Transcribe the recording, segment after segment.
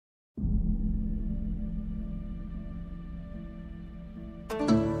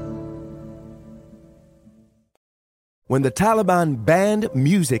When the Taliban banned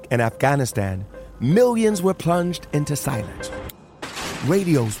music in Afghanistan, millions were plunged into silence.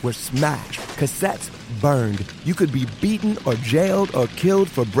 Radios were smashed, cassettes burned. You could be beaten or jailed or killed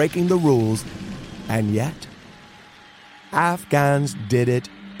for breaking the rules. And yet, Afghans did it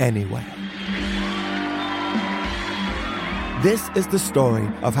anyway. This is the story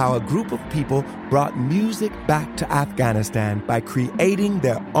of how a group of people brought music back to Afghanistan by creating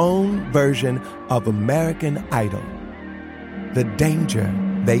their own version of American Idol. The danger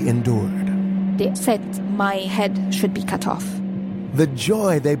they endured. They said my head should be cut off. The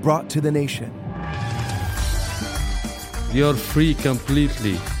joy they brought to the nation. You're free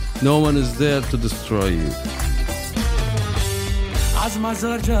completely. No one is there to destroy you.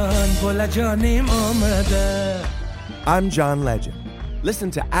 I'm John Legend. Listen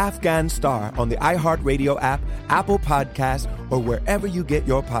to Afghan Star on the iHeartRadio app, Apple Podcasts, or wherever you get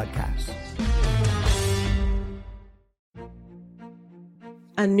your podcasts.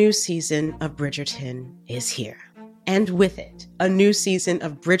 A new season of Bridgerton is here. And with it, a new season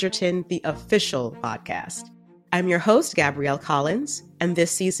of Bridgerton, the official podcast. I'm your host, Gabrielle Collins, and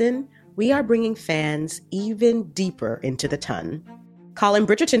this season, we are bringing fans even deeper into the ton. Colin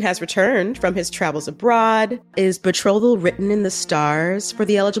Bridgerton has returned from his travels abroad. Is betrothal written in the stars for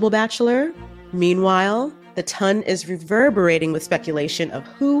the eligible bachelor? Meanwhile, the ton is reverberating with speculation of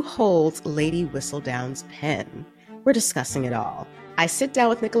who holds Lady Whistledown's pen. We're discussing it all. I sit down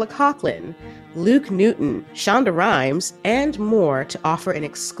with Nicola Coughlan, Luke Newton, Shonda Rhimes, and more to offer an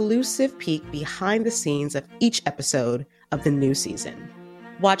exclusive peek behind the scenes of each episode of the new season.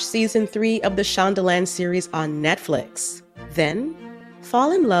 Watch season 3 of the Shondaland series on Netflix. Then,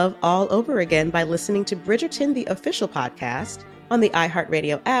 fall in love all over again by listening to Bridgerton, the official podcast, on the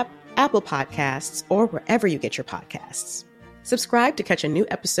iHeartRadio app, Apple Podcasts, or wherever you get your podcasts. Subscribe to catch a new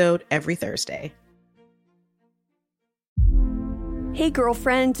episode every Thursday. Hey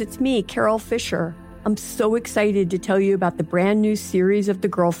girlfriends, it's me, Carol Fisher. I'm so excited to tell you about the brand new series of The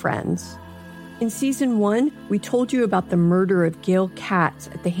Girlfriends. In season 1, we told you about the murder of Gail Katz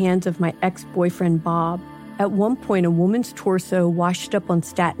at the hands of my ex-boyfriend Bob. At one point, a woman's torso washed up on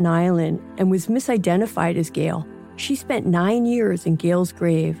Staten Island and was misidentified as Gail. She spent 9 years in Gail's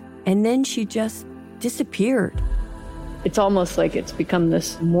grave, and then she just disappeared. It's almost like it's become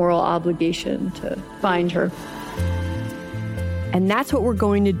this moral obligation to find her. And that's what we're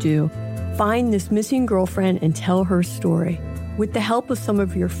going to do. Find this missing girlfriend and tell her story. With the help of some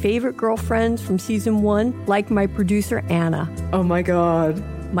of your favorite girlfriends from season 1, like my producer, Anna. Oh my God.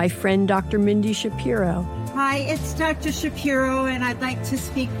 My friend, Dr. Mindy Shapiro. Hi, it's Dr. Shapiro, and I'd like to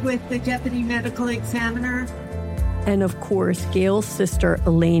speak with the Deputy Medical Examiner. And of course, Gail's sister,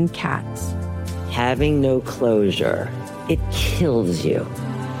 Elaine Katz. Having no closure, it kills you.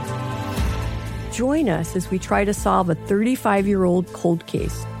 Join us as we try to solve a 35-year-old cold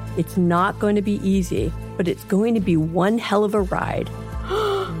case. It's not going to be easy, but it's going to be one hell of a ride.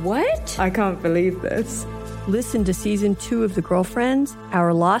 What? I can't believe this. Listen to season 2 of The Girlfriends,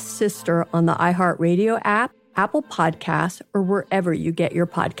 Our Lost Sister on the iHeartRadio app, Apple Podcasts, or wherever you get your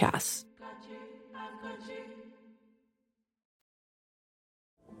podcasts.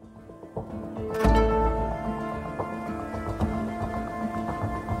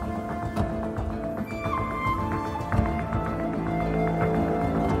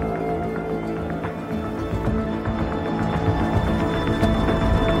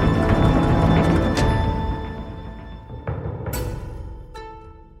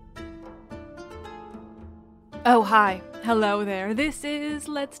 Oh, hi. Hello there. This is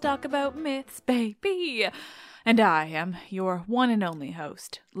Let's Talk About Myths, baby. And I am your one and only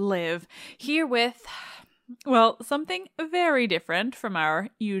host, Liv, here with, well, something very different from our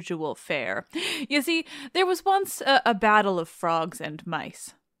usual fare. You see, there was once a battle of frogs and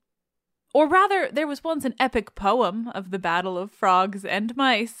mice. Or rather, there was once an epic poem of the battle of frogs and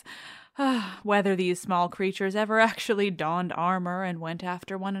mice. Whether these small creatures ever actually donned armor and went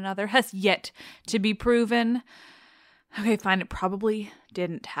after one another has yet to be proven. Okay, fine, it probably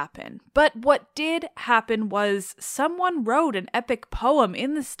didn't happen. But what did happen was someone wrote an epic poem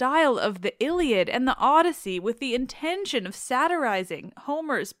in the style of the Iliad and the Odyssey with the intention of satirizing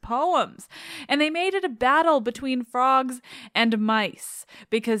Homer's poems. And they made it a battle between frogs and mice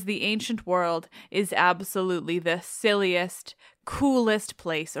because the ancient world is absolutely the silliest, coolest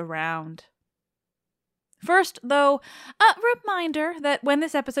place around. First, though, a reminder that when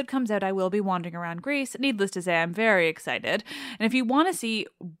this episode comes out, I will be wandering around Greece. Needless to say, I'm very excited. And if you want to see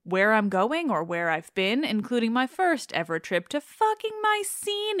where I'm going or where I've been, including my first ever trip to fucking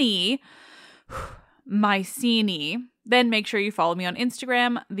Mycenae, Then make sure you follow me on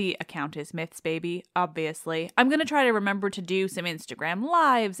Instagram. The account is MythsBaby, obviously. I'm going to try to remember to do some Instagram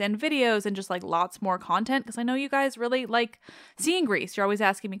lives and videos and just like lots more content because I know you guys really like seeing Greece. You're always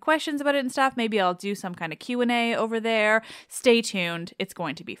asking me questions about it and stuff. Maybe I'll do some kind of Q&A over there. Stay tuned. It's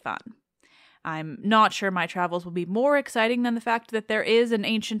going to be fun. I'm not sure my travels will be more exciting than the fact that there is an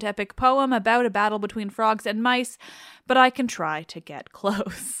ancient epic poem about a battle between frogs and mice, but I can try to get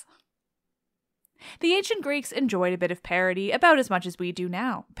close. The ancient Greeks enjoyed a bit of parody about as much as we do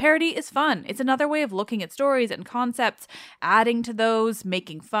now. Parody is fun. It's another way of looking at stories and concepts, adding to those,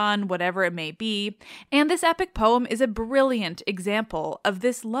 making fun, whatever it may be. And this epic poem is a brilliant example of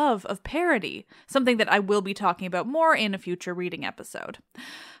this love of parody, something that I will be talking about more in a future reading episode.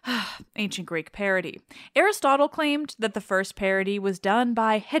 Ancient Greek parody. Aristotle claimed that the first parody was done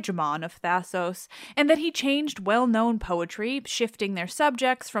by Hegemon of Thasos, and that he changed well-known poetry, shifting their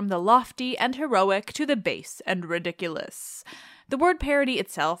subjects from the lofty and heroic to the base and ridiculous. The word parody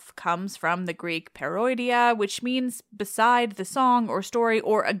itself comes from the Greek paroidia, which means beside the song or story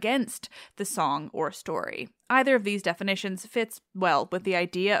or against the song or story. Either of these definitions fits well with the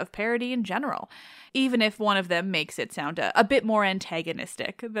idea of parody in general, even if one of them makes it sound a bit more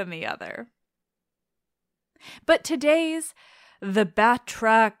antagonistic than the other. But today's the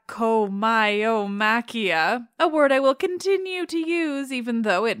batrachomyomachia, a word I will continue to use even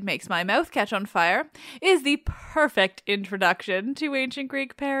though it makes my mouth catch on fire, is the perfect introduction to ancient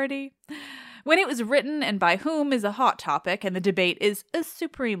Greek parody. When it was written and by whom is a hot topic, and the debate is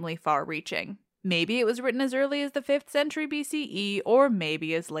supremely far-reaching. Maybe it was written as early as the 5th century BCE, or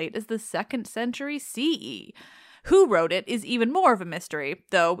maybe as late as the 2nd century CE. Who wrote it is even more of a mystery,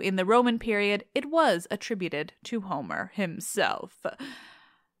 though in the Roman period it was attributed to Homer himself.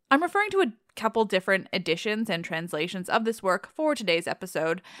 I'm referring to a couple different editions and translations of this work for today's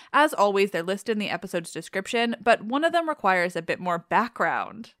episode. As always, they're listed in the episode's description, but one of them requires a bit more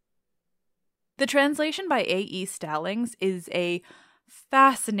background. The translation by A.E. Stallings is a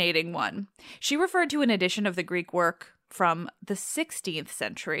fascinating one. She referred to an edition of the Greek work from the 16th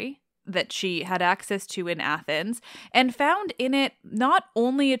century that she had access to in Athens, and found in it not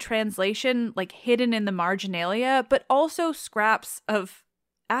only a translation like hidden in the marginalia, but also scraps of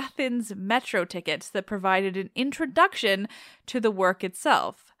Athens metro tickets that provided an introduction to the work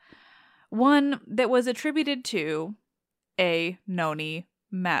itself. One that was attributed to a Noni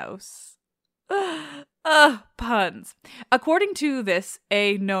mouse. Puns. According to this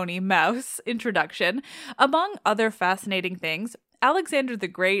A Noni mouse introduction, among other fascinating things, Alexander the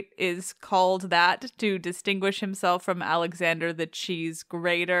Great is called that to distinguish himself from Alexander the Cheese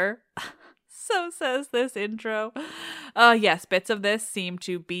Grater. So says this intro. Yes, bits of this seem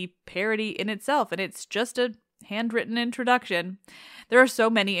to be parody in itself, and it's just a handwritten introduction. There are so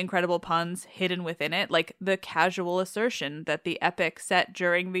many incredible puns hidden within it, like the casual assertion that the epic set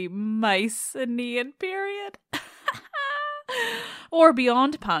during the Mycenaean period. Or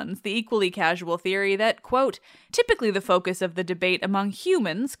beyond puns, the equally casual theory that, quote, typically the focus of the debate among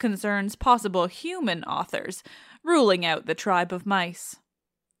humans concerns possible human authors, ruling out the tribe of mice.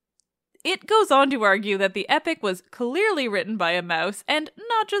 It goes on to argue that the epic was clearly written by a mouse, and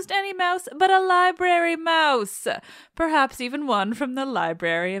not just any mouse, but a library mouse, perhaps even one from the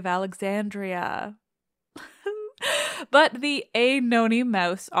Library of Alexandria. But the A Noni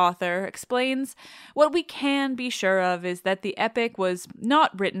Mouse author explains, what we can be sure of is that the epic was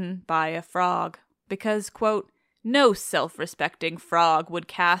not written by a frog, because, quote, no self-respecting frog would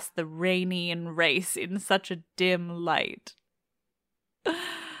cast the Rainian race in such a dim light.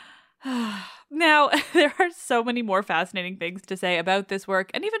 Now, there are so many more fascinating things to say about this work,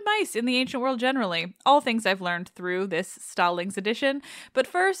 and even mice in the ancient world generally, all things I've learned through this Stallings edition. But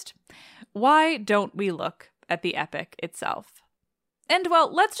first, why don't we look at the epic itself? And,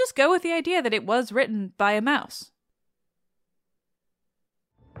 well, let's just go with the idea that it was written by a mouse.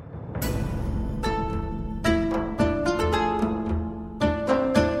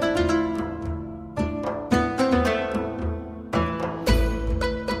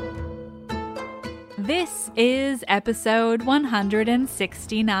 This is episode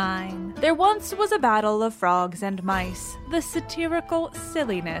 169. There once was a battle of frogs and mice, the satirical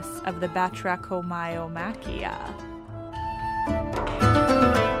silliness of the Batrachomyomachia.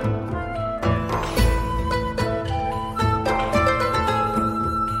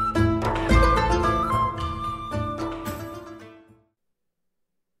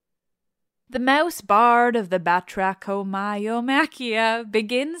 The mouse bard of the Batrachomyomachia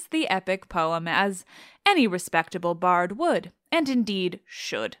begins the epic poem as any respectable bard would, and indeed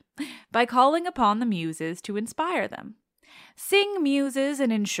should, by calling upon the muses to inspire them. sing muses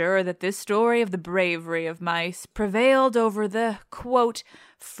and ensure that this story of the bravery of mice prevailed over the, quote,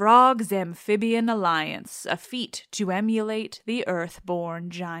 Frogs' Amphibian Alliance, a feat to emulate the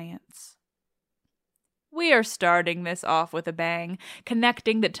earth-born giants. We are starting this off with a bang,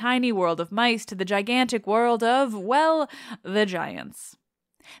 connecting the tiny world of mice to the gigantic world of, well, the giants.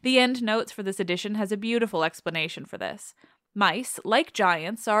 The end notes for this edition has a beautiful explanation for this. Mice, like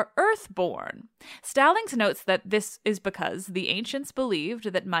giants, are earth-born. Stallings notes that this is because the ancients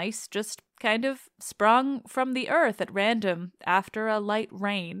believed that mice just kind of sprung from the earth at random after a light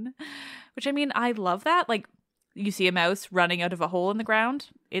rain. Which, I mean, I love that. Like, you see a mouse running out of a hole in the ground,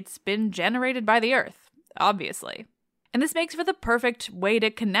 it's been generated by the earth, obviously. And this makes for the perfect way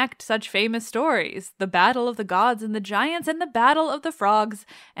to connect such famous stories. The battle of the gods and the giants and the battle of the frogs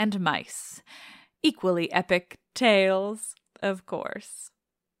and mice. Equally epic tales, of course.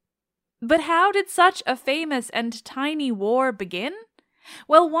 But how did such a famous and tiny war begin?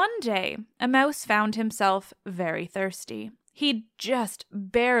 Well, one day, a mouse found himself very thirsty. He'd just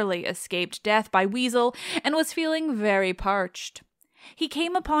barely escaped death by weasel and was feeling very parched. He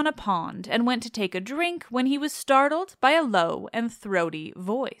came upon a pond and went to take a drink when he was startled by a low and throaty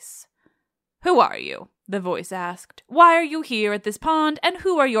voice. "Who are you?" the voice asked. "Why are you here at this pond, and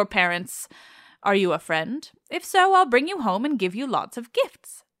who are your parents? Are you a friend? If so, I'll bring you home and give you lots of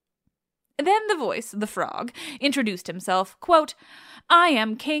gifts." Then the voice, the frog, introduced himself, quote, "I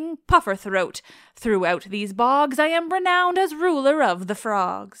am King Pufferthroat. Throughout these bogs I am renowned as ruler of the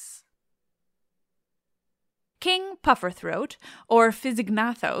frogs." King Pufferthroat, or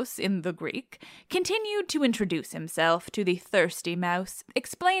Physignathos in the Greek, continued to introduce himself to the thirsty mouse,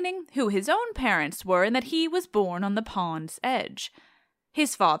 explaining who his own parents were and that he was born on the pond's edge.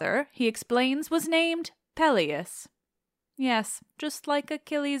 His father, he explains, was named Peleus. Yes, just like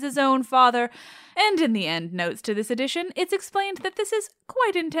Achilles' own father. And in the end notes to this edition, it's explained that this is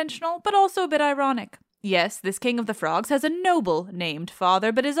quite intentional, but also a bit ironic. Yes, this king of the frogs has a noble named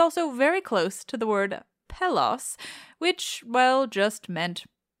father, but is also very close to the word Pelos, which, well, just meant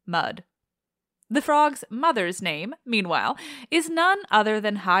mud. The frog's mother's name, meanwhile, is none other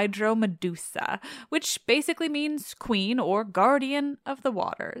than Hydromedusa, which basically means queen or guardian of the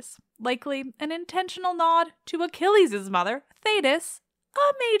waters. Likely an intentional nod to Achilles' mother, Thetis,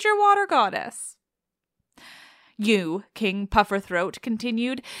 a major water goddess. "You, King Pufferthroat,"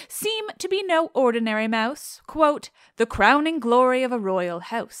 continued, "seem to be no ordinary mouse. Quote, the crowning glory of a royal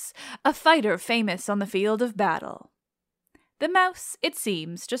house, a fighter famous on the field of battle." The mouse, it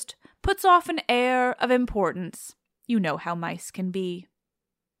seems, just puts off an air of importance. You know how mice can be.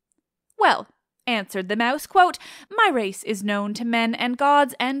 "Well," answered the mouse, quote, "my race is known to men and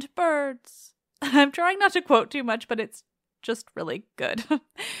gods and birds." I'm trying not to quote too much, but it's just really good.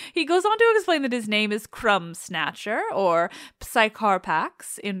 He goes on to explain that his name is Crumb Snatcher, or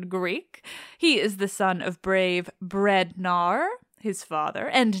Psycharpax in Greek. He is the son of brave Breadnar, his father,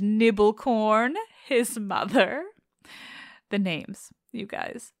 and Nibblecorn, his mother. The names, you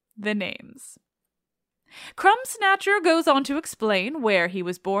guys, the names. Crumb Snatcher goes on to explain where he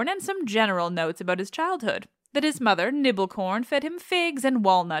was born and some general notes about his childhood. That his mother, Nibblecorn, fed him figs and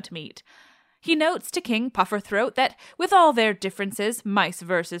walnut meat. He notes to King Pufferthroat that, with all their differences, mice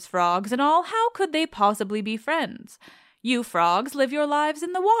versus frogs and all, how could they possibly be friends? You frogs live your lives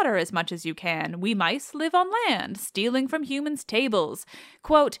in the water as much as you can. We mice live on land, stealing from humans' tables.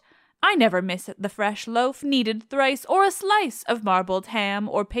 Quote, I never miss the fresh loaf kneaded thrice, or a slice of marbled ham,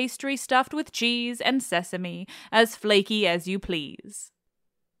 or pastry stuffed with cheese and sesame, as flaky as you please.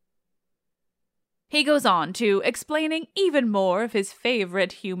 He goes on to explaining even more of his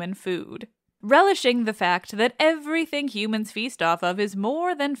favorite human food, relishing the fact that everything humans feast off of is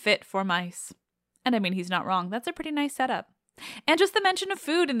more than fit for mice. And I mean, he's not wrong. That's a pretty nice setup. And just the mention of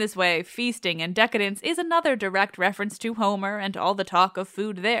food in this way, feasting and decadence, is another direct reference to Homer and all the talk of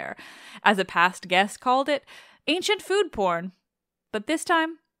food there. As a past guest called it, ancient food porn. But this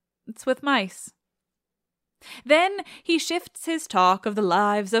time, it's with mice. Then he shifts his talk of the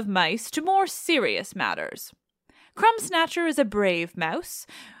lives of mice to more serious matters. Crumb Snatcher is a brave mouse.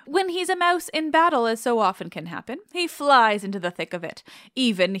 When he's a mouse in battle, as so often can happen, he flies into the thick of it.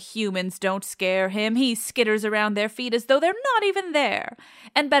 Even humans don't scare him. He skitters around their feet as though they're not even there.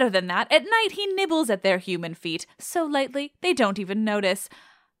 And better than that, at night he nibbles at their human feet, so lightly they don't even notice.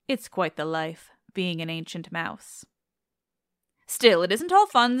 It's quite the life, being an ancient mouse. Still, it isn't all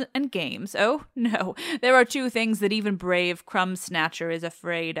fun and games. Oh, no. There are two things that even brave Crumb Snatcher is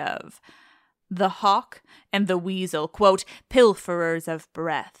afraid of. The hawk and the weasel, quote, pilferers of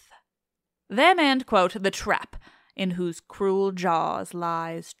breath. Them and, quote, the trap, in whose cruel jaws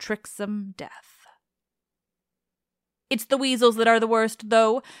lies tricksome death. It's the weasels that are the worst,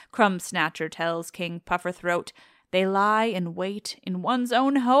 though, Crumb Snatcher tells King Pufferthroat. They lie in wait in one's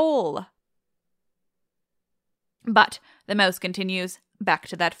own hole. But the mouse continues, back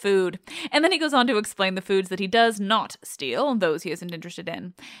to that food. And then he goes on to explain the foods that he does not steal, those he isn't interested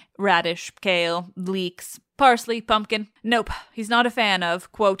in. Radish, kale, leeks, parsley, pumpkin. Nope, he's not a fan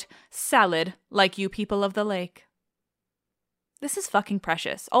of, quote, salad like you people of the lake. This is fucking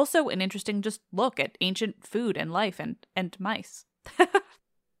precious. Also an interesting just look at ancient food and life and mice.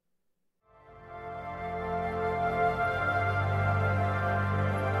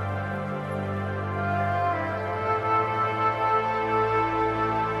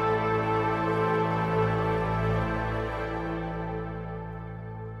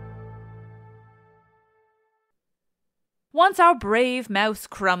 Once our brave mouse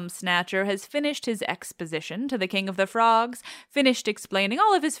Crumb Snatcher has finished his exposition to the King of the Frogs, finished explaining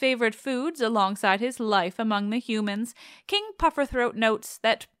all of his favorite foods alongside his life among the humans, King Pufferthroat notes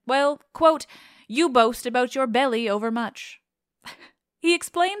that, well, quote, you boast about your belly overmuch. He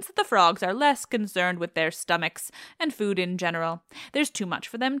explains that the frogs are less concerned with their stomachs and food in general. There's too much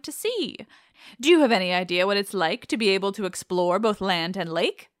for them to see. Do you have any idea what it's like to be able to explore both land and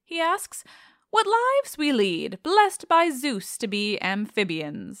lake? He asks. What lives we lead, blessed by Zeus to be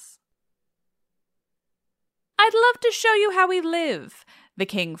amphibians. I'd love to show you how we live, the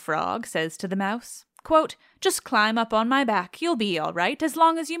King Frog says to the mouse. Quote, just climb up on my back, you'll be all right, as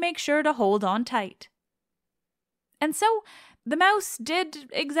long as you make sure to hold on tight. And so the mouse did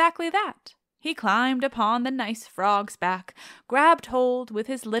exactly that. He climbed upon the nice frog's back, grabbed hold with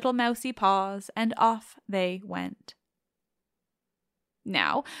his little mousy paws, and off they went.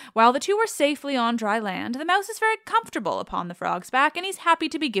 Now, while the two were safely on dry land, the mouse is very comfortable upon the frog's back, and he's happy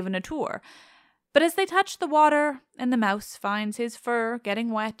to be given a tour. But as they touch the water, and the mouse finds his fur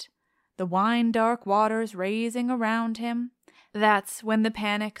getting wet, the wine-dark waters raising around him, that's when the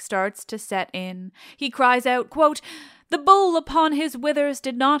panic starts to set in. He cries out, quote, the bull upon his withers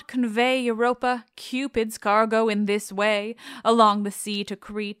did not convey Europa, Cupid's cargo in this way, along the sea to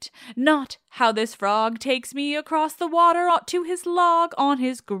Crete, not how this frog takes me across the water to his log on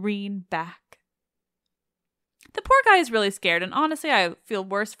his green back. The poor guy is really scared, and honestly, I feel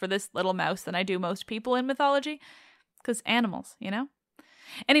worse for this little mouse than I do most people in mythology, because animals, you know?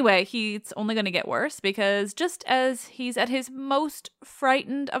 Anyway, he's only going to get worse, because just as he's at his most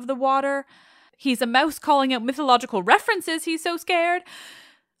frightened of the water, he's a mouse calling out mythological references, he's so scared.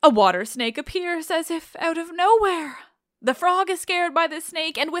 A water snake appears as if out of nowhere. The frog is scared by the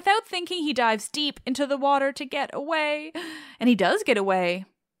snake, and without thinking, he dives deep into the water to get away. And he does get away,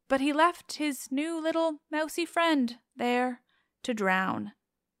 but he left his new little mousy friend there to drown.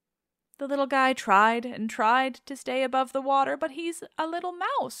 The little guy tried and tried to stay above the water, but he's a little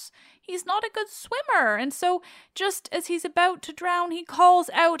mouse. He's not a good swimmer, and so just as he's about to drown, he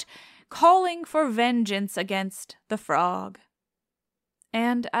calls out, calling for vengeance against the frog.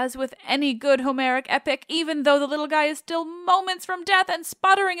 And as with any good Homeric epic, even though the little guy is still moments from death and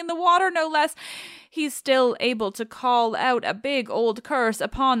sputtering in the water no less, he's still able to call out a big old curse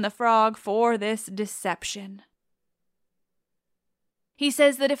upon the frog for this deception. He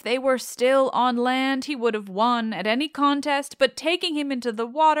says that if they were still on land, he would have won at any contest, but taking him into the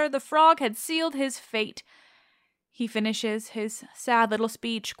water, the frog had sealed his fate. He finishes his sad little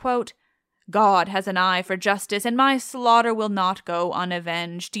speech, quote, God has an eye for justice, and my slaughter will not go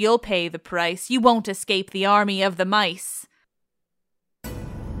unavenged. You'll pay the price. You won't escape the army of the mice.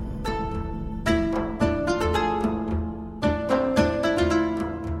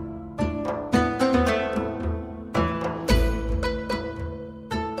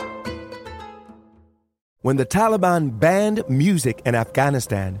 When the Taliban banned music in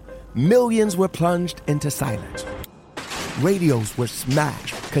Afghanistan, millions were plunged into silence. Radios were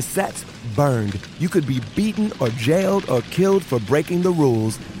smashed, cassettes burned. You could be beaten or jailed or killed for breaking the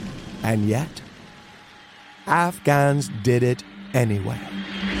rules. And yet, Afghans did it anyway.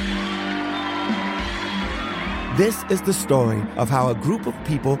 This is the story of how a group of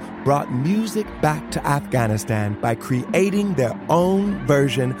people brought music back to Afghanistan by creating their own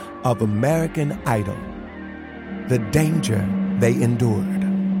version of American Idol. The danger they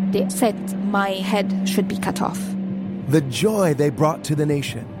endured. They said my head should be cut off. The joy they brought to the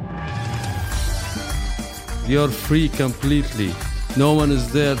nation. You're free completely. No one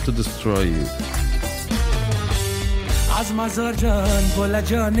is there to destroy you.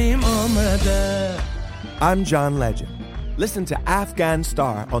 I'm John Legend. Listen to Afghan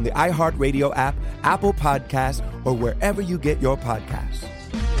Star on the iHeartRadio app, Apple Podcasts, or wherever you get your podcasts.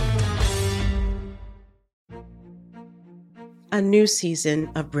 A new season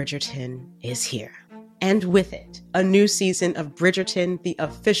of Bridgerton is here. and with it, a new season of Bridgerton, the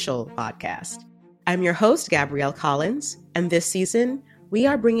official podcast. I'm your host, Gabrielle Collins, and this season, we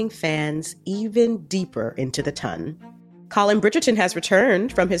are bringing fans even deeper into the ton. Colin Bridgerton has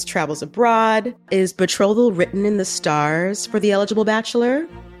returned from his travels abroad. Is betrothal written in the stars for the eligible bachelor?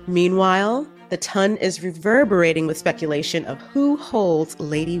 Meanwhile, the ton is reverberating with speculation of who holds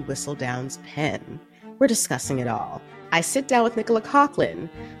Lady Whistledown's pen. We're discussing it all. I sit down with Nicola Coughlan,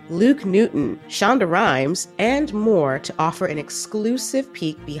 Luke Newton, Shonda Rhimes, and more to offer an exclusive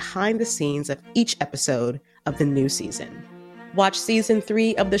peek behind the scenes of each episode of the new season. Watch season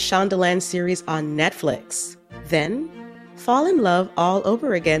 3 of the Shondaland series on Netflix. Then, fall in love all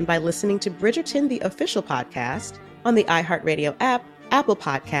over again by listening to Bridgerton, the official podcast, on the iHeartRadio app, Apple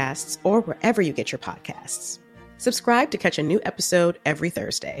Podcasts, or wherever you get your podcasts. Subscribe to catch a new episode every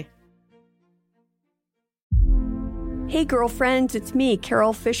Thursday. Hey girlfriends, it's me,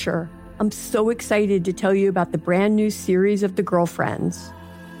 Carol Fisher. I'm so excited to tell you about the brand new series of The Girlfriends.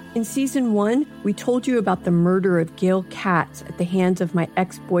 In season 1, we told you about the murder of Gail Katz at the hands of my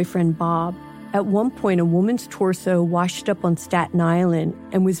ex-boyfriend Bob. At one point, a woman's torso washed up on Staten Island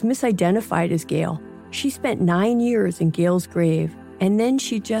and was misidentified as Gail. She spent 9 years in Gail's grave, and then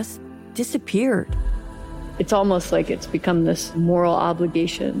she just disappeared. It's almost like it's become this moral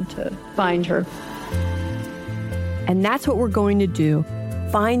obligation to find her. And that's what we're going to do.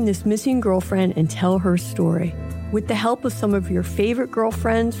 Find this missing girlfriend and tell her story. With the help of some of your favorite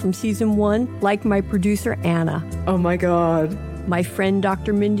girlfriends from season 1, like my producer Anna. Oh my God. My friend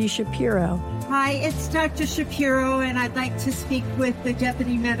Dr. Mindy Shapiro. Hi, it's Dr. Shapiro, and I'd like to speak with the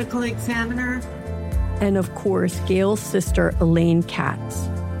deputy medical examiner. And of course, Gail's sister, Elaine Katz.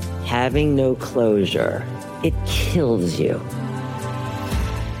 Having no closure, it kills you.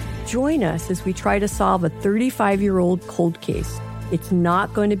 Join us as we try to solve a 35-year-old cold case. It's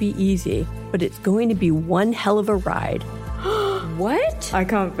not going to be easy, but it's going to be one hell of a ride. What? I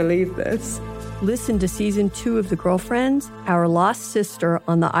can't believe this. Listen to season 2 of The Girlfriends, Our Lost Sister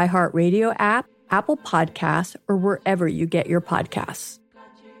on the iHeartRadio app, Apple Podcasts, or wherever you get your podcasts.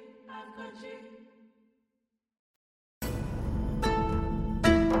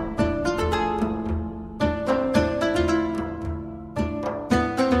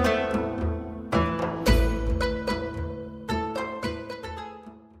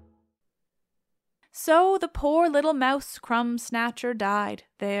 So the poor little mouse crumb snatcher died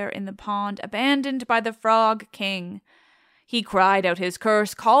there in the pond, abandoned by the Frog King. He cried out his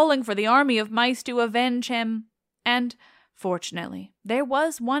curse, calling for the army of mice to avenge him. And, fortunately, there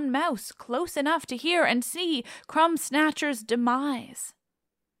was one mouse close enough to hear and see Crumb Snatcher's demise.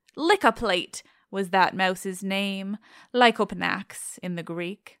 Lickaplate was that mouse's name, Lycopanax in the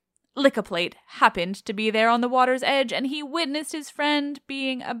Greek. Lickaplate happened to be there on the water's edge, and he witnessed his friend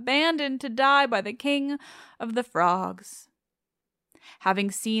being abandoned to die by the king of the frogs.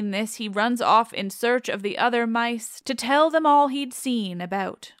 Having seen this, he runs off in search of the other mice to tell them all he'd seen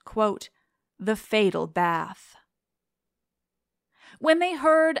about, quote, the fatal bath. When they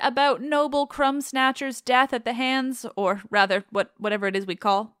heard about noble Crumb Snatcher's death at the hands, or rather, whatever it is we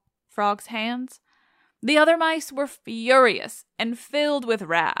call frogs' hands, the other mice were furious and filled with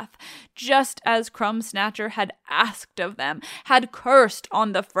wrath, just as Crumb Snatcher had asked of them, had cursed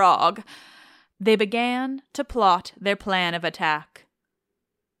on the frog. They began to plot their plan of attack.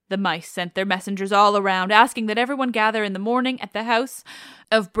 The mice sent their messengers all around, asking that everyone gather in the morning at the house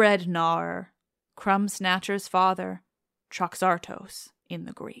of Brednar, Crumb Snatcher's father, Troxartos in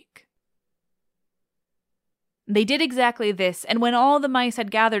the Greek. They did exactly this, and when all the mice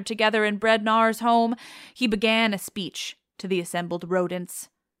had gathered together in Brednar's home, he began a speech to the assembled rodents.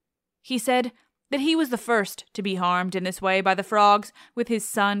 He said that he was the first to be harmed in this way by the frogs, with his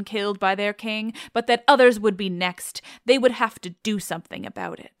son killed by their king, but that others would be next. They would have to do something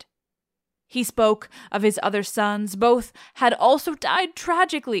about it. He spoke of his other sons. Both had also died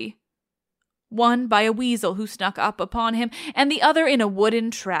tragically. One by a weasel who snuck up upon him, and the other in a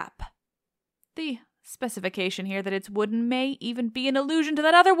wooden trap. The specification here that it's wooden may even be an allusion to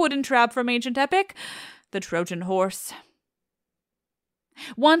that other wooden trap from ancient epic, the Trojan horse.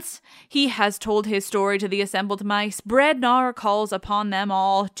 Once he has told his story to the assembled mice, Brednar calls upon them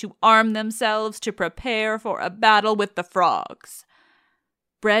all to arm themselves to prepare for a battle with the frogs.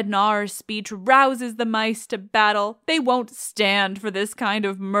 Brednar's speech rouses the mice to battle. They won't stand for this kind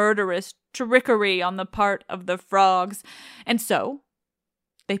of murderous trickery on the part of the frogs, and so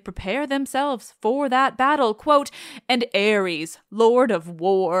they prepare themselves for that battle, quote, and Ares, Lord of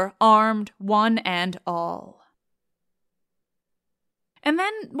War, armed one and all. And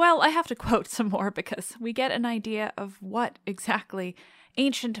then, well, I have to quote some more because we get an idea of what exactly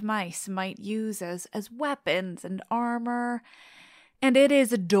ancient mice might use as weapons and armor, and it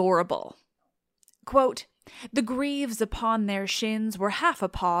is adorable. Quote, "The greaves upon their shins were half a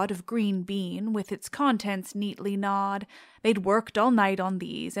pod of green bean, with its contents neatly gnawed. They'd worked all night on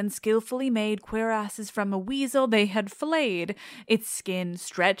these, and skillfully made cuirasses from a weasel they had flayed, its skin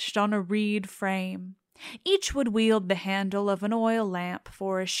stretched on a reed frame. Each would wield the handle of an oil lamp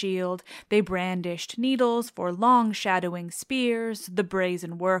for a shield. They brandished needles for long shadowing spears, the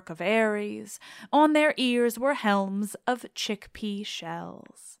brazen work of Ares. On their ears were helms of chickpea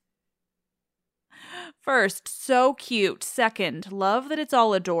shells." First, so cute. Second, love that it's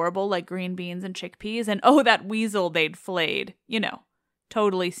all adorable like green beans and chickpeas. And oh, that weasel they'd flayed. You know,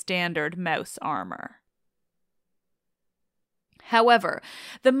 totally standard mouse armor. However,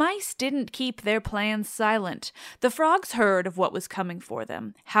 the mice didn't keep their plans silent. The frogs heard of what was coming for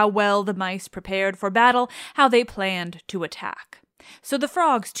them, how well the mice prepared for battle, how they planned to attack. So the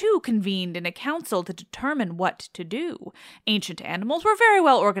frogs, too, convened in a council to determine what to do. Ancient animals were very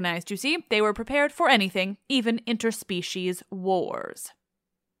well organized, you see. They were prepared for anything, even interspecies wars.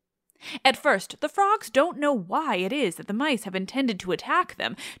 At first, the frogs don't know why it is that the mice have intended to attack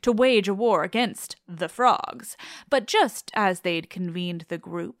them, to wage a war against the frogs. But just as they'd convened the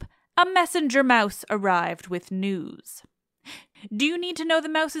group, a messenger mouse arrived with news. Do you need to know the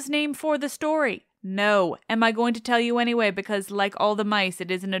mouse's name for the story? No. Am I going to tell you anyway because, like all the mice, it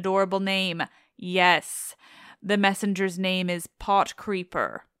is an adorable name? Yes. The messenger's name is Pot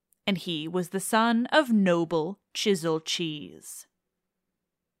Creeper, and he was the son of noble Chisel Cheese.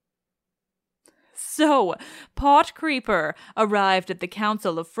 So, Pot Creeper arrived at the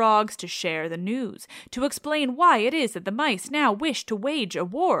Council of Frogs to share the news, to explain why it is that the mice now wish to wage a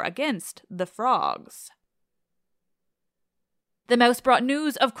war against the frogs. The mouse brought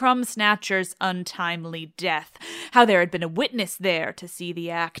news of Crumb Snatcher's untimely death, how there had been a witness there to see the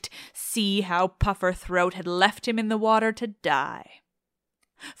act, see how Puffer Throat had left him in the water to die.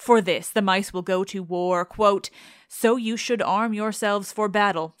 For this, the mice will go to war, quote, "So you should arm yourselves for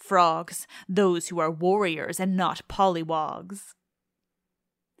battle, frogs, those who are warriors and not pollywogs."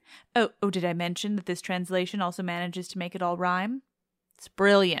 Oh, did I mention that this translation also manages to make it all rhyme? It's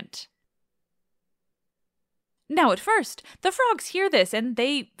brilliant. Now, at first, the frogs hear this and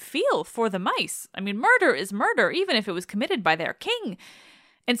they feel for the mice. I mean, murder is murder, even if it was committed by their king.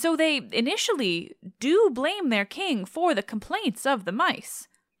 And so they initially do blame their king for the complaints of the mice,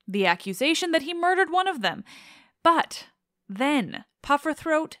 the accusation that he murdered one of them. But then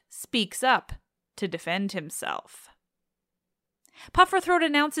Pufferthroat speaks up to defend himself. Pufferthroat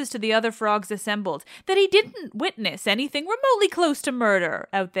announces to the other frogs assembled that he didn't witness anything remotely close to murder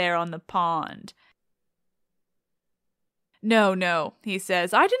out there on the pond. No, he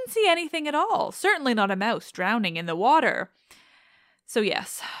says, I didn't see anything at all, certainly not a mouse drowning in the water. So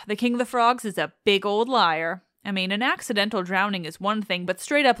yes, the King of the Frogs is a big old liar. I mean, an accidental drowning is one thing, but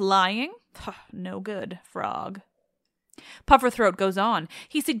straight up lying? No good, frog. Pufferthroat goes on.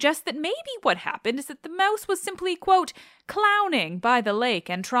 He suggests that maybe what happened is that the mouse was simply, quote, clowning by the lake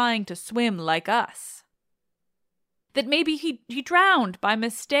and trying to swim like us. That maybe he drowned by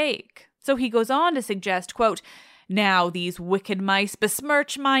mistake. So he goes on to suggest, quote, now these wicked mice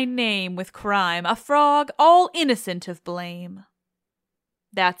besmirch my name with crime, a frog all innocent of blame.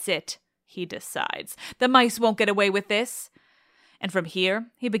 That's it, he decides. The mice won't get away with this. And from here,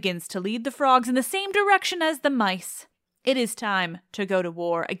 he begins to lead the frogs in the same direction as the mice. It is time to go to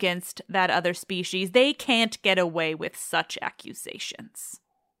war against that other species. They can't get away with such accusations.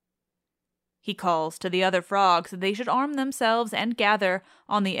 He calls to the other frogs that they should arm themselves and gather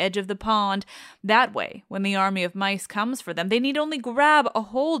on the edge of the pond. That way, when the army of mice comes for them, they need only grab a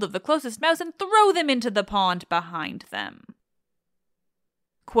hold of the closest mouse and throw them into the pond behind them.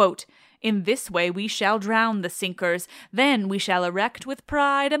 Quote, in this way we shall drown the sinkers, then we shall erect with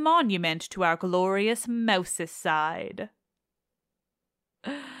pride a monument to our glorious mousicide.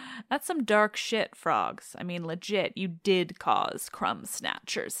 That's some dark shit, frogs. I mean, legit, you did cause Crumb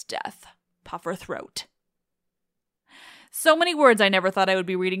Snatcher's death. Pufferthroat. So many words I never thought I would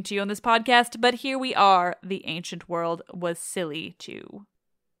be reading to you on this podcast, but here we are. The ancient world was silly too.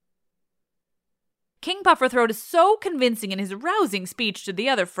 King Pufferthroat is so convincing in his rousing speech to the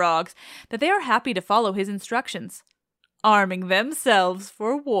other frogs that they are happy to follow his instructions, arming themselves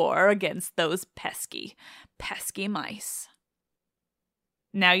for war against those pesky mice.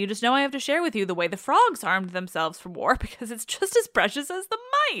 Now you just know I have to share with you the way the frogs armed themselves for war because it's just as precious as the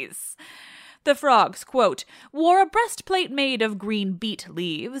mice. The frogs, quote, wore a breastplate made of green beet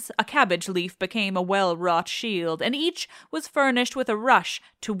leaves, a cabbage leaf became a well-wrought shield, and each was furnished with a rush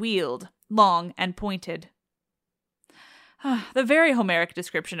to wield, long and pointed. The very Homeric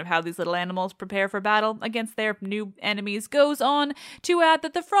description of how these little animals prepare for battle against their new enemies goes on to add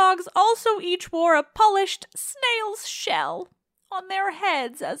that the frogs also each wore a polished snail's shell on their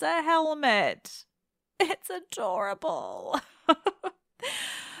heads as a helmet. It's adorable.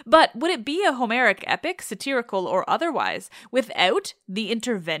 But would it be a Homeric epic, satirical or otherwise, without the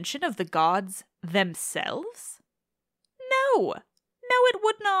intervention of the gods themselves? No, it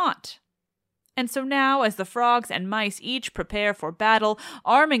would not. And so now, as the frogs and mice each prepare for battle,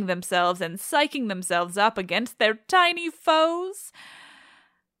 arming themselves and psyching themselves up against their tiny foes,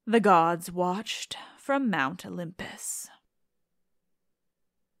 the gods watched from Mount Olympus.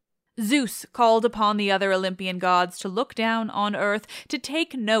 Zeus called upon the other Olympian gods to look down on Earth, to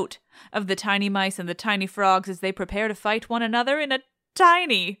take note of the tiny mice and the tiny frogs as they prepare to fight one another in a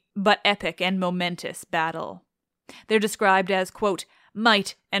tiny but epic and momentous battle. They're described as, quote,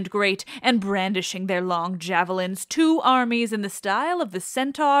 might and great, and brandishing their long javelins, 2 armies in the style of the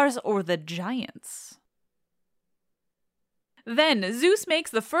centaurs or the giants. Then Zeus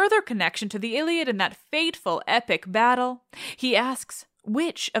makes the further connection to the Iliad in that fateful epic battle. He asks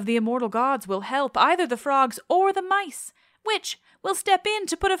which of the immortal gods will help either the frogs or the mice, which will step in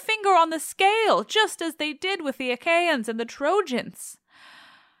to put a finger on the scale, just as they did with the Achaeans and the Trojans.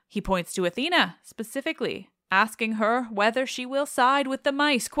 He points to Athena, specifically, asking her whether she will side with the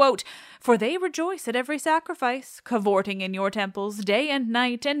mice, quote, for they rejoice at every sacrifice, cavorting in your temples day and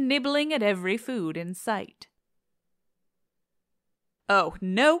night, and nibbling at every food in sight. Oh,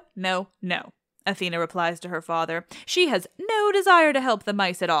 no, Athena replies to her father. She has no desire to help the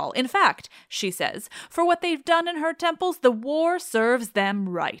mice at all. In fact, she says, for what they've done in her temples, the war serves them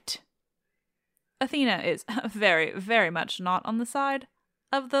right. Athena is very, very much not on the side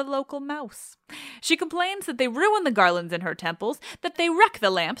of the local mouse. She complains that they ruin the garlands in her temples, that they wreck the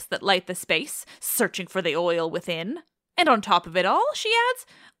lamps that light the space, searching for the oil within. And on top of it all, she adds,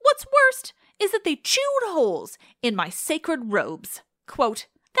 what's worst is that they chewed holes in my sacred robes. Quote,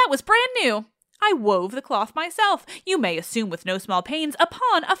 that was brand new. I wove the cloth myself, you may assume with no small pains,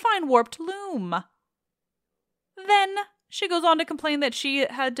 upon a fine warped loom. Then she goes on to complain that she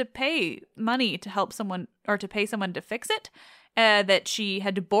had to pay money to help someone, or to pay someone to fix it, that she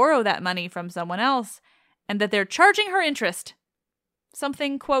had to borrow that money from someone else, and that they're charging her interest.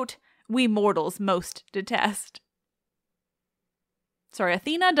 Something, quote, we mortals most detest. Sorry,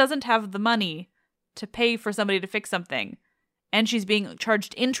 Athena doesn't have the money to pay for somebody to fix something, and she's being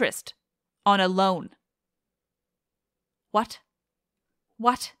charged interest on a loan. What?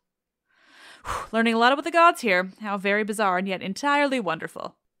 Learning a lot about the gods here. How very bizarre and yet entirely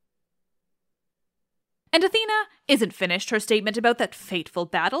wonderful. And Athena isn't finished her statement about that fateful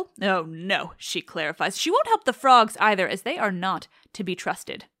battle. Oh no, she clarifies. She won't help the frogs either, as they are not to be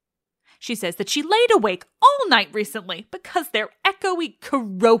trusted. She says that she laid awake all night recently because their echoey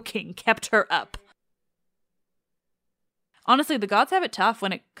croaking kept her up. Honestly, the gods have it tough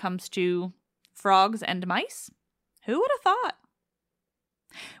when it comes to frogs and mice. Who would have thought?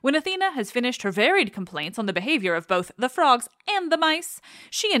 When Athena has finished her varied complaints on the behavior of both the frogs and the mice,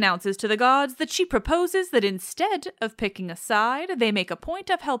 she announces to the gods that she proposes that instead of picking a side, they make a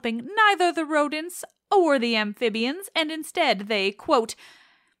point of helping neither the rodents or the amphibians, and instead they, quote,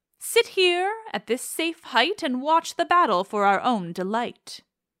 sit here at this safe height and watch the battle for our own delight.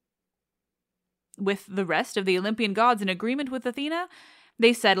 With the rest of the Olympian gods in agreement with Athena,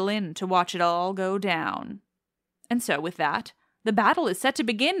 they settle in to watch it all go down. And so with that, the battle is set to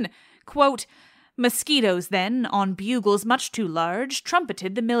begin. Quote, mosquitoes then, on bugles much too large,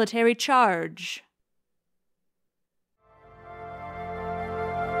 trumpeted the military charge.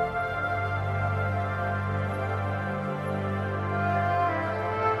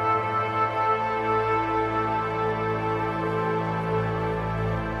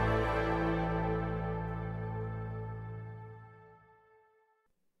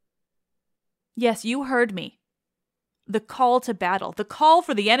 Yes, you heard me. The call to battle, the call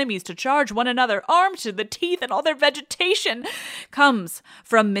for the enemies to charge one another, armed to the teeth and all their vegetation, comes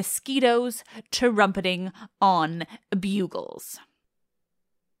from mosquitoes trumpeting on bugles.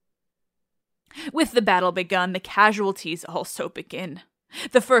 With the battle begun, the casualties also begin.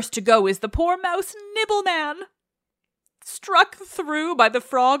 The first to go is the poor mouse Nibbleman, struck through by the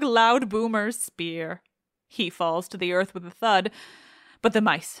frog Loud Boomer's spear. He falls to the earth with a thud, but the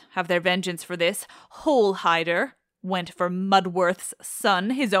mice have their vengeance for this. Hole Hider went for Mudworth's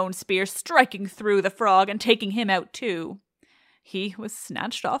son, his own spear striking through the frog and taking him out too. He was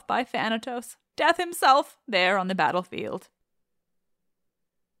snatched off by Thanatos, Death himself, there on the battlefield.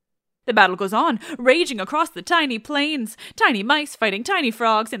 The battle goes on, raging across the tiny plains, tiny mice fighting tiny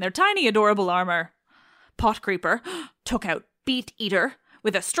frogs in their tiny adorable armor. Pot Creeper took out Beet Eater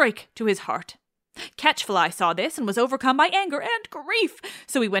with a strike to his heart. Catchfly saw this and was overcome by anger and grief,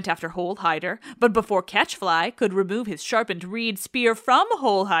 so he went after Hole Hider. But before Catchfly could remove his sharpened reed spear from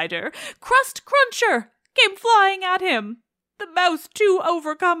Hole Hider, Crust Cruncher came flying at him. The mouse, too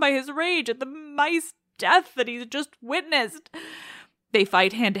overcome by his rage at the mice death that he's just witnessed. They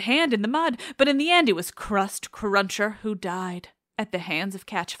fight hand to hand in the mud, but in the end it was Crust Cruncher who died at the hands of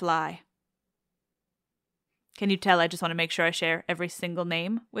Catchfly. Can you tell I just want to make sure I share every single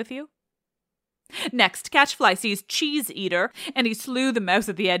name with you? Next, Catchfly sees Cheese Eater, and he slew the mouse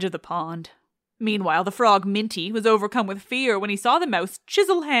at the edge of the pond. Meanwhile, the frog Minty was overcome with fear when he saw the mouse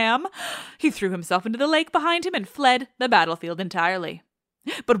Chiselham. He threw himself into the lake behind him and fled the battlefield entirely.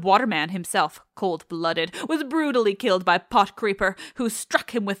 But Waterman himself, cold-blooded, was brutally killed by Pot Creeper, who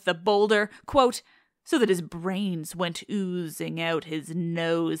struck him with the boulder, quote, so that his brains went oozing out his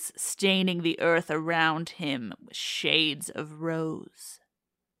nose, staining the earth around him with shades of rose.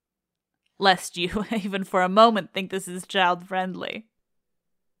 Lest you, even for a moment, think this is child-friendly.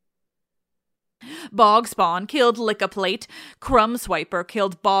 Bogspawn killed Lick-a-Plate, Crumb Swiper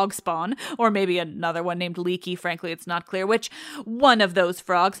killed Bogspawn, or maybe another one named Leaky, frankly it's not clear which. One of those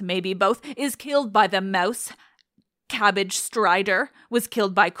frogs, maybe both, is killed by the mouse. Cabbage Strider was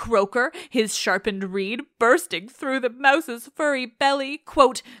killed by Croaker, his sharpened reed bursting through the mouse's furry belly,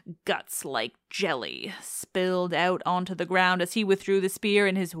 quote, guts like jelly, spilled out onto the ground as he withdrew the spear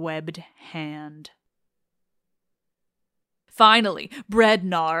in his webbed hand. Finally,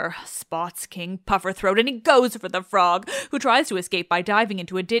 Breadnar spots King Pufferthroat, and he goes for the frog, who tries to escape by diving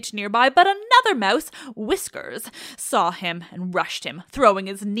into a ditch nearby, but another mouse, Whiskers, saw him and rushed him, throwing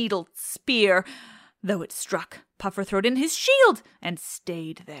his needled spear, though it struck Pufferthroat in his shield and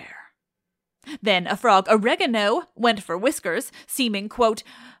stayed there. Then a frog, Oregano, went for Whiskers, seeming, quote,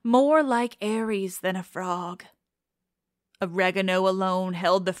 more like Ares than a frog. Oregano alone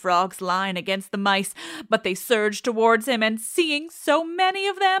held the frog's line against the mice, but they surged towards him, and seeing so many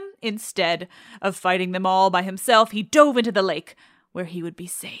of them, instead of fighting them all by himself, he dove into the lake, where he would be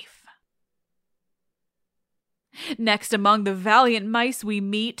safe. Next among the valiant mice we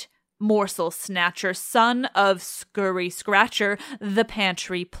meet Morsel Snatcher, son of Scurry Scratcher, the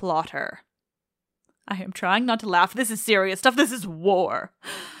pantry plotter. I am trying not to laugh. This is serious stuff. This is war.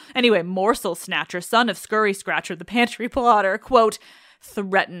 Anyway, Morsel Snatcher, son of Scurry Scratcher, the pantry plotter, quote,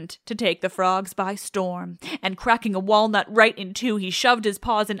 threatened to take the frogs by storm, and cracking a walnut right in two, he shoved his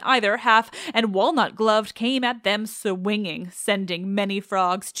paws in either half, and Walnut Gloved came at them swinging, sending many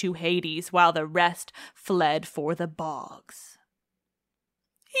frogs to Hades, while the rest fled for the bogs.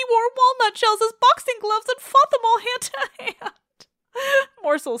 He wore walnut shells as boxing gloves and fought them all hand to hand.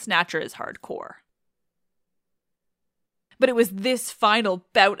 Morsel Snatcher is hardcore. But it was this final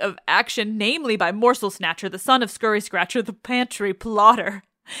bout of action, namely by Morsel Snatcher, the son of Scurry Scratcher, the pantry plotter,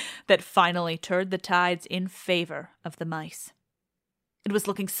 that finally turned the tides in favor of the mice. It was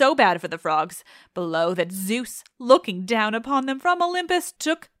looking so bad for the frogs below that Zeus, looking down upon them from Olympus,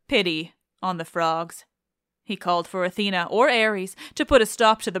 took pity on the frogs. He called for Athena or Ares to put a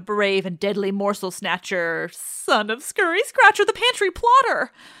stop to the brave and deadly Morsel Snatcher, son of Scurry Scratcher, the pantry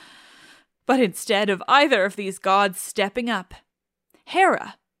plotter. But instead of either of these gods stepping up,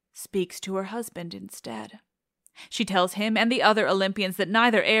 Hera speaks to her husband instead. She tells him and the other Olympians that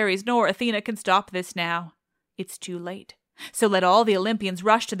neither Ares nor Athena can stop this now. It's too late. So let all the Olympians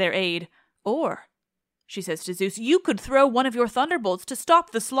rush to their aid. Or, she says to Zeus, you could throw one of your thunderbolts to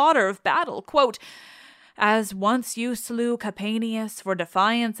stop the slaughter of battle. Quote, as once you slew Capaneus for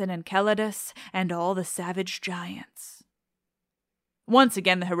defiance and Enceladus and all the savage giants. Once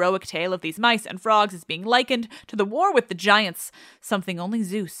again, the heroic tale of these mice and frogs is being likened to the war with the giants, something only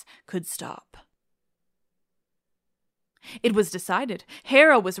Zeus could stop. It was decided.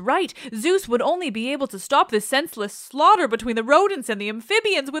 Hera was right. Zeus would only be able to stop this senseless slaughter between the rodents and the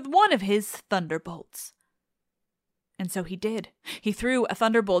amphibians with one of his thunderbolts. And so he did. He threw a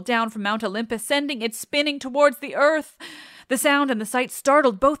thunderbolt down from Mount Olympus, sending it spinning towards the earth. The sound and the sight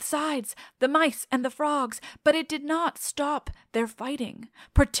startled both sides, the mice and the frogs, but it did not stop their fighting,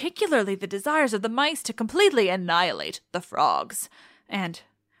 particularly the desires of the mice to completely annihilate the frogs. And,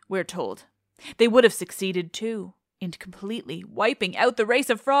 we're told, they would have succeeded too in completely wiping out the race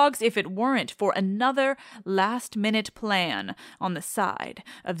of frogs if it weren't for another last-minute plan on the side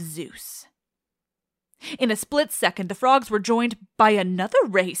of Zeus. In a split second, the frogs were joined by another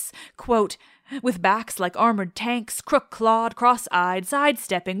race, quote, with backs like armored tanks, crook-clawed, cross-eyed,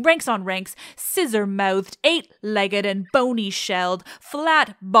 sidestepping, ranks on ranks, scissor-mouthed, eight-legged and bony-shelled,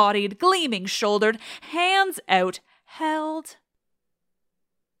 flat-bodied, gleaming-shouldered, hands out, held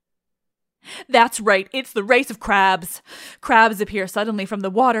That's right, it's the race of crabs. Crabs appear suddenly from the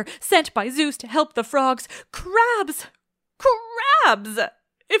water, sent by Zeus to help the frogs. Crabs! Crabs!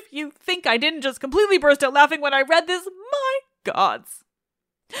 If you think I didn't just completely burst out laughing when I read this, my gods.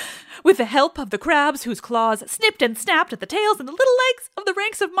 With the help of the crabs whose claws snipped and snapped at the tails and the little legs of the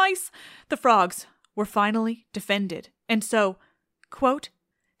ranks of mice, the frogs were finally defended. And so, quote,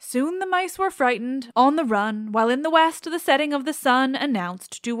 soon the mice were frightened, on the run, while in the west the setting of the sun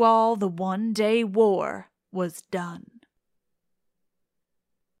announced to all the one-day war was done.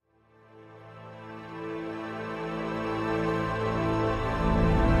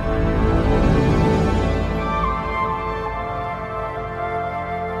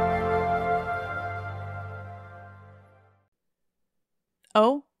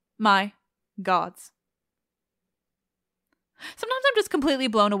 Oh my gods. Sometimes I'm just completely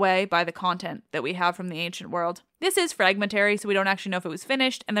blown away by the content that we have from the ancient world. This is fragmentary, so we don't actually know if it was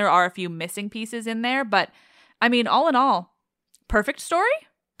finished, and there are a few missing pieces in there, but, I mean, all in all, perfect story?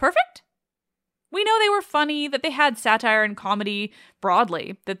 Perfect? We know they were funny, that they had satire and comedy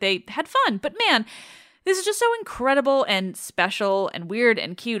broadly, that they had fun, but man, this is just so incredible and special and weird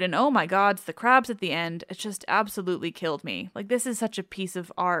and cute, and oh my god, the crabs at the end, it just absolutely killed me. Like, this is such a piece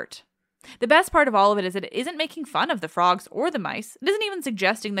of art. The best part of all of it is that it isn't making fun of the frogs or the mice. It isn't even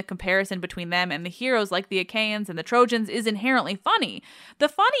suggesting the comparison between them and the heroes like the Achaeans and the Trojans is inherently funny. The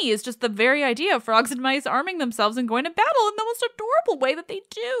funny is just the very idea of frogs and mice arming themselves and going to battle in the most adorable way that they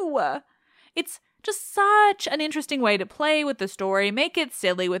do. It's just such an interesting way to play with the story, make it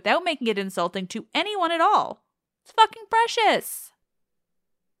silly without making it insulting to anyone at all. It's fucking precious.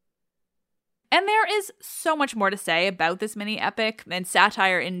 And there is so much more to say about this mini epic and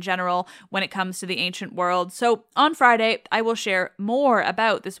satire in general when it comes to the ancient world. So on Friday, I will share more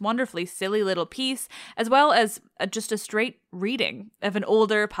about this wonderfully silly little piece, as well as just a straight reading of an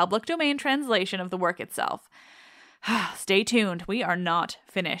older public domain translation of the work itself. Stay tuned. We are not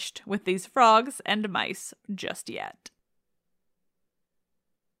finished with these frogs and mice just yet.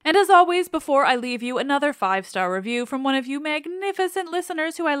 And as always, before I leave you, another 5-star review from one of you magnificent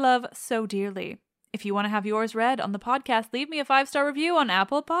listeners who I love so dearly. If you want to have yours read on the podcast, leave me a 5-star review on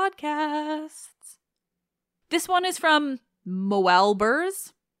Apple Podcasts. This one is from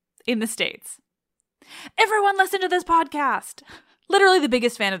Moelbers in the States. Everyone listen to this podcast! Literally the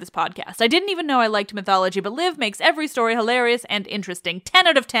biggest fan of this podcast. I didn't even know I liked mythology, but Liv makes every story hilarious and interesting. 10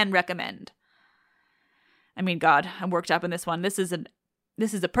 out of 10 recommend. I mean, God, I'm worked up in this one. This is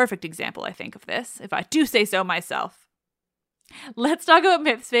a perfect example, I think, of this, if I do say so myself. Let's Talk About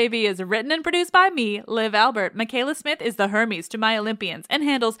Myths, Baby is written and produced by me, Liv Albert. Michaela Smith is the Hermes to my Olympians and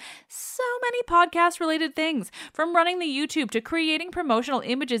handles so many podcast-related things, from running the YouTube to creating promotional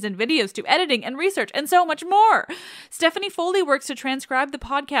images and videos to editing and research and so much more. Stephanie Foley works to transcribe the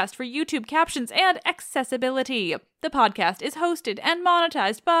podcast for YouTube captions and accessibility. The podcast is hosted and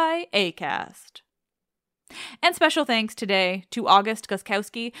monetized by Acast. And special thanks today to August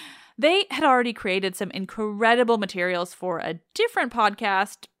Guskowski. They had already created some incredible materials for a different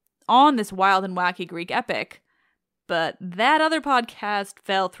podcast on this wild and wacky Greek epic. But that other podcast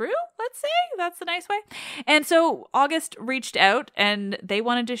fell through, let's say. That's the nice way. And so August reached out and they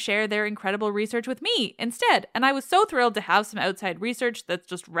wanted to share their incredible research with me instead. And I was so thrilled to have some outside research that's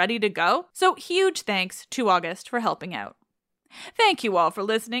just ready to go. So huge thanks to August for helping out. Thank you all for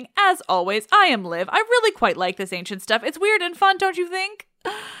listening. As always, I am Liv. I really quite like this ancient stuff. It's weird and fun, don't you think?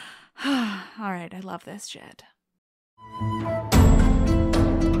 All right, I love this shit.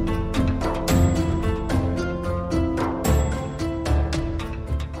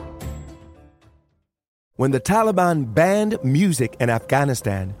 When the Taliban banned music in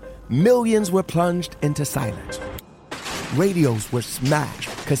Afghanistan, millions were plunged into silence. Radios were smashed,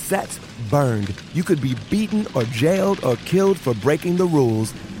 cassettes burned. You could be beaten or jailed or killed for breaking the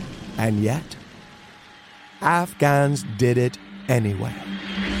rules. And yet, Afghans did it anyway.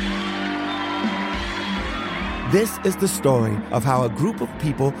 This is the story of how a group of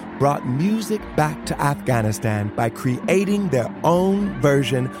people brought music back to Afghanistan by creating their own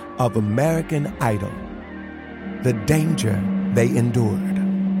version of American Idol. The danger they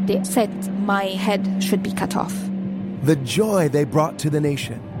endured. They said my head should be cut off. The joy they brought to the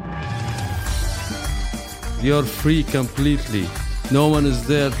nation. You're free completely. No one is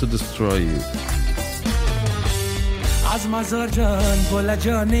there to destroy you.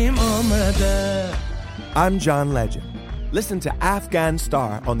 I'm John Legend. Listen to Afghan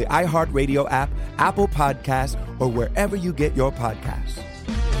Star on the iHeartRadio app, Apple Podcasts, or wherever you get your podcasts.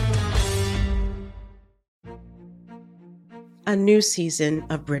 A new season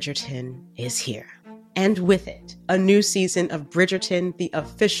of Bridgerton is here. and with it, a new season of Bridgerton, the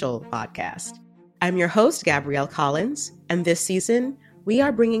official podcast. I'm your host, Gabrielle Collins, and this season, we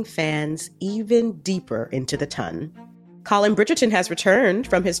are bringing fans even deeper into the ton. Colin Bridgerton has returned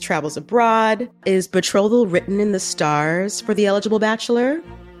from his travels abroad. Is betrothal written in the stars for the eligible bachelor?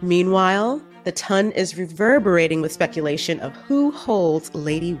 Meanwhile, the ton is reverberating with speculation of who holds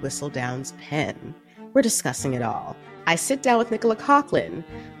Lady Whistledown's pen. We're discussing it all. I sit down with Nicola Coughlan,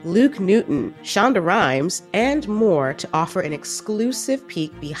 Luke Newton, Shonda Rhimes, and more to offer an exclusive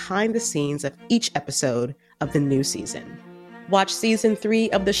peek behind the scenes of each episode of the new season. Watch season 3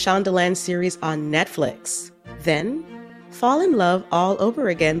 of the Shondaland series on Netflix. Then, fall in love all over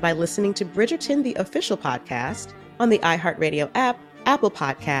again by listening to Bridgerton, the official podcast, on the iHeartRadio app, Apple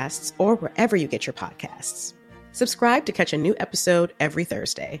Podcasts, or wherever you get your podcasts. Subscribe to catch a new episode every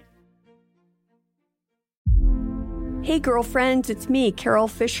Thursday. Hey girlfriends, it's me, Carol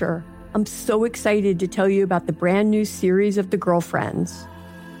Fisher. I'm so excited to tell you about the brand new series of The Girlfriends.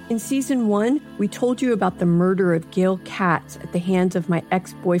 In season 1, we told you about the murder of Gail Katz at the hands of my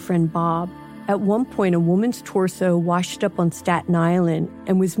ex-boyfriend Bob. At one point, a woman's torso washed up on Staten Island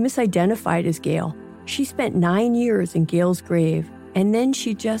and was misidentified as Gail. She spent 9 years in Gail's grave, and then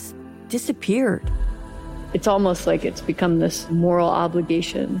she just disappeared. It's almost like it's become this moral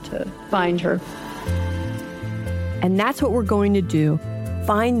obligation to find her. And that's what we're going to do.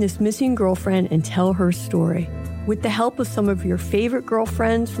 Find this missing girlfriend and tell her story. With the help of some of your favorite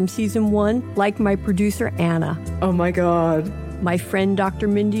girlfriends from season 1, like my producer, Anna. Oh my God. My friend, Dr.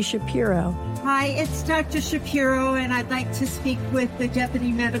 Mindy Shapiro. Hi, it's Dr. Shapiro, and I'd like to speak with the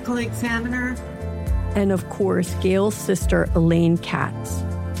deputy medical examiner. And of course, Gail's sister, Elaine Katz.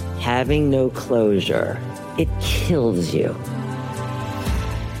 Having no closure, it kills you.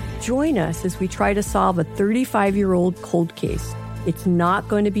 Join us as we try to solve a 35-year-old cold case. It's not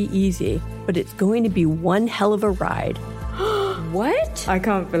going to be easy, but it's going to be one hell of a ride. What? I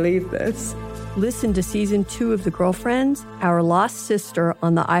can't believe this. Listen to season 2 of The Girlfriends, Our Lost Sister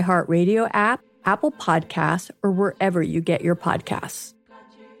on the iHeartRadio app, Apple Podcasts, or wherever you get your podcasts.